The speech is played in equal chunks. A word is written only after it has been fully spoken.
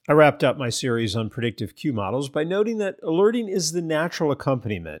I wrapped up my series on predictive Q models by noting that alerting is the natural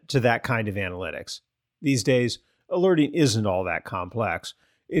accompaniment to that kind of analytics. These days, alerting isn't all that complex.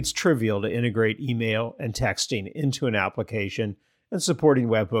 It's trivial to integrate email and texting into an application, and supporting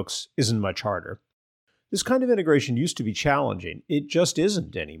webhooks isn't much harder. This kind of integration used to be challenging. It just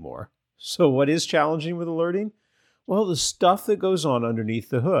isn't anymore. So what is challenging with alerting? Well, the stuff that goes on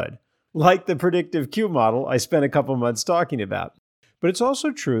underneath the hood, like the predictive Q model I spent a couple months talking about. But it's also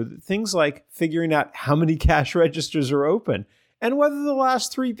true that things like figuring out how many cash registers are open and whether the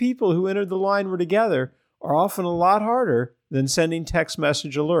last 3 people who entered the line were together are often a lot harder than sending text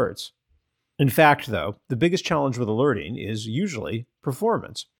message alerts. In fact, though, the biggest challenge with alerting is usually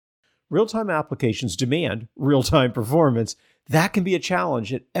performance. Real-time applications demand real-time performance. That can be a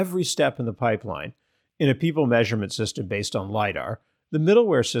challenge at every step in the pipeline. In a people measurement system based on LiDAR, the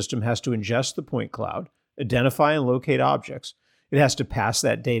middleware system has to ingest the point cloud, identify and locate objects. It has to pass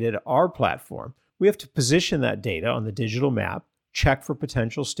that data to our platform. We have to position that data on the digital map, check for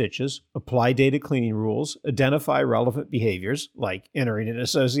potential stitches, apply data cleaning rules, identify relevant behaviors, like entering an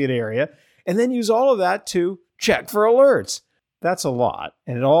associate area, and then use all of that to check for alerts. That's a lot,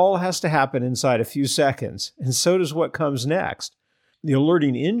 and it all has to happen inside a few seconds, and so does what comes next. The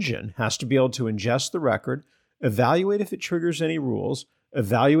alerting engine has to be able to ingest the record, evaluate if it triggers any rules,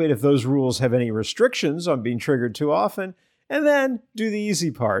 evaluate if those rules have any restrictions on being triggered too often, and then do the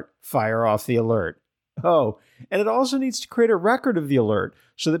easy part, fire off the alert. Oh, and it also needs to create a record of the alert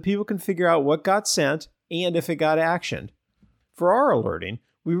so that people can figure out what got sent and if it got actioned. For our alerting,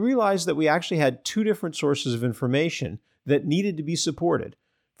 we realized that we actually had 2 different sources of information that needed to be supported.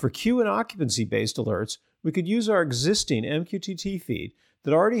 For queue and occupancy-based alerts, we could use our existing MQTT feed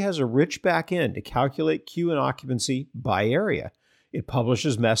that already has a rich backend to calculate queue and occupancy by area. It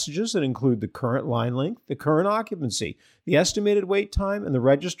publishes messages that include the current line length, the current occupancy, the estimated wait time, and the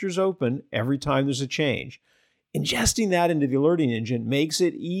registers open every time there's a change. Ingesting that into the alerting engine makes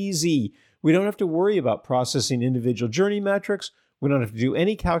it easy. We don't have to worry about processing individual journey metrics. We don't have to do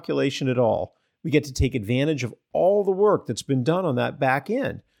any calculation at all. We get to take advantage of all the work that's been done on that back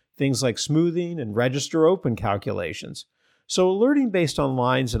end, things like smoothing and register open calculations. So alerting based on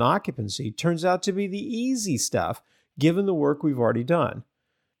lines and occupancy turns out to be the easy stuff, given the work we've already done.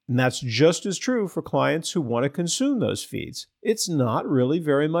 And that's just as true for clients who want to consume those feeds. It's not really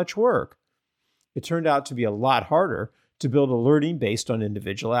very much work. It turned out to be a lot harder to build alerting based on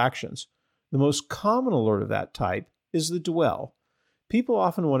individual actions. The most common alert of that type is the dwell. People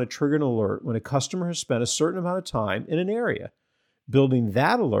often want to trigger an alert when a customer has spent a certain amount of time in an area. Building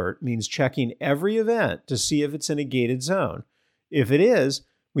that alert means checking every event to see if it's in a gated zone. If it is,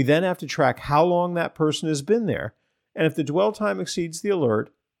 we then have to track how long that person has been there, and if the dwell time exceeds the alert,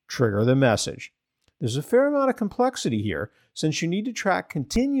 trigger the message. There's a fair amount of complexity here, since you need to track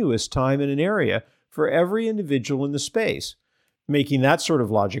continuous time in an area for every individual in the space. Making that sort of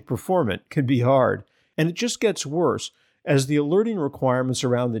logic performant can be hard, and it just gets worse as the alerting requirements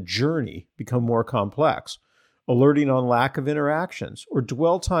around the journey become more complex. Alerting on lack of interactions or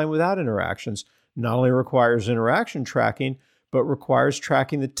dwell time without interactions not only requires interaction tracking, but requires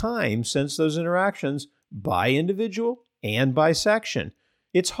tracking the time since those interactions by individual and by section.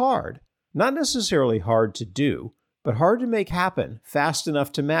 It's hard. Not necessarily hard to do, but hard to make happen fast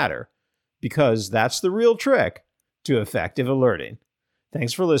enough to matter, because that's the real trick to effective alerting.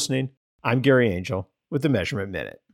 Thanks for listening. I'm Gary Angel with the Measurement Minute.